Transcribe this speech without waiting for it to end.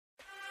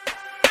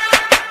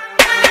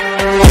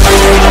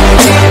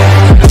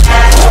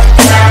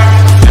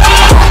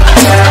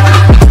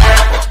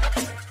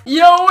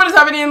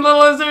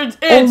Lizards,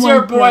 it's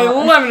your boy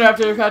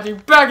LemonRaptor catching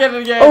back at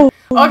it again.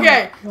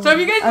 Okay, so if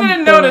you guys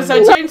didn't notice,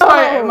 I changed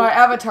my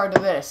avatar to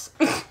this.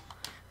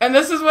 And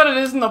this is what it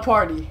is in the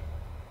party.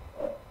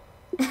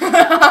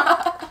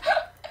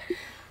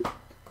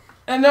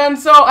 And then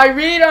so I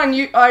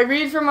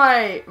read from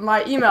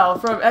my email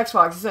from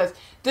Xbox. It says,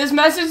 "This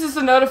message is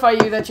to notify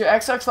you that your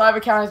Xbox Live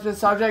account has been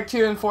subject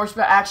to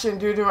enforcement action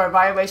due to a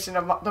violation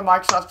of the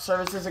Microsoft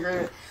Services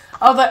Agreement."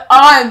 I was like,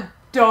 I'm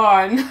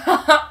done.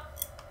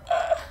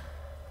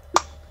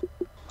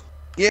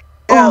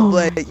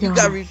 But you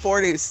got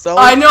reported so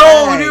I know,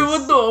 fast. dude,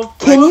 what the fuck?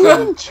 Can you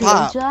even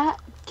change that?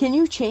 Can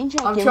you change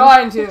that? I'm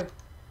trying to.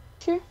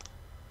 Sure.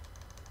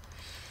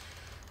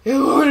 It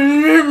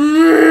wouldn't let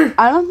me.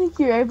 I don't think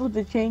you're able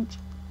to change.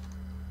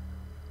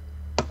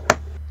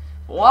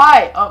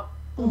 Why? Oh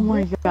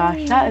my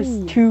gosh, that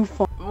is too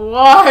fun.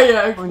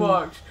 Why,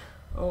 Xbox?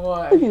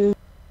 Why?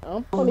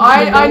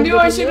 I knew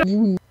I should.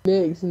 You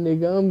next,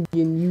 nigga. I'm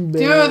getting you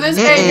back. Dude,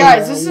 hey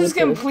guys, this is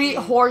complete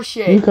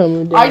horseshit.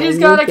 I just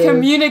got a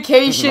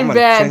communication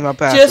ban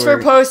just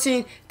for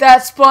posting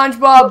that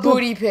SpongeBob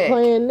booty pic.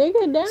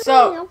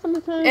 So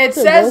it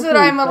says that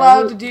I'm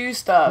allowed to do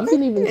stuff.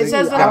 It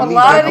says that I'm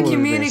allowed to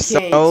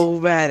communicate. So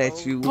mad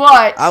at you.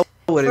 But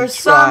for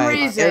some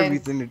reason,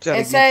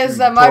 it says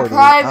that my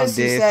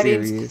privacy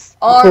settings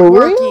aren't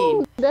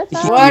working. What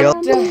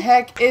the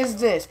heck is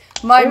this?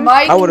 My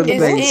mic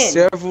is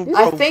in.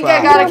 I think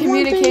I got a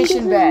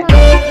communication ban.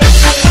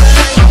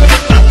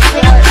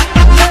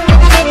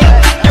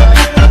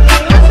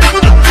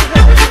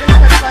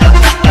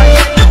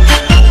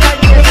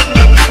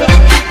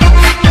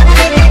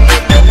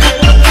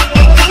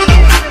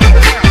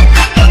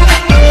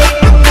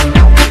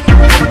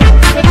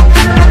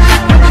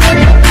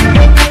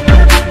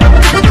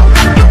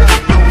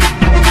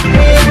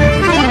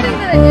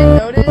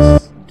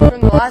 From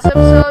the last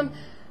episode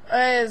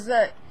is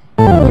that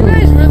you guys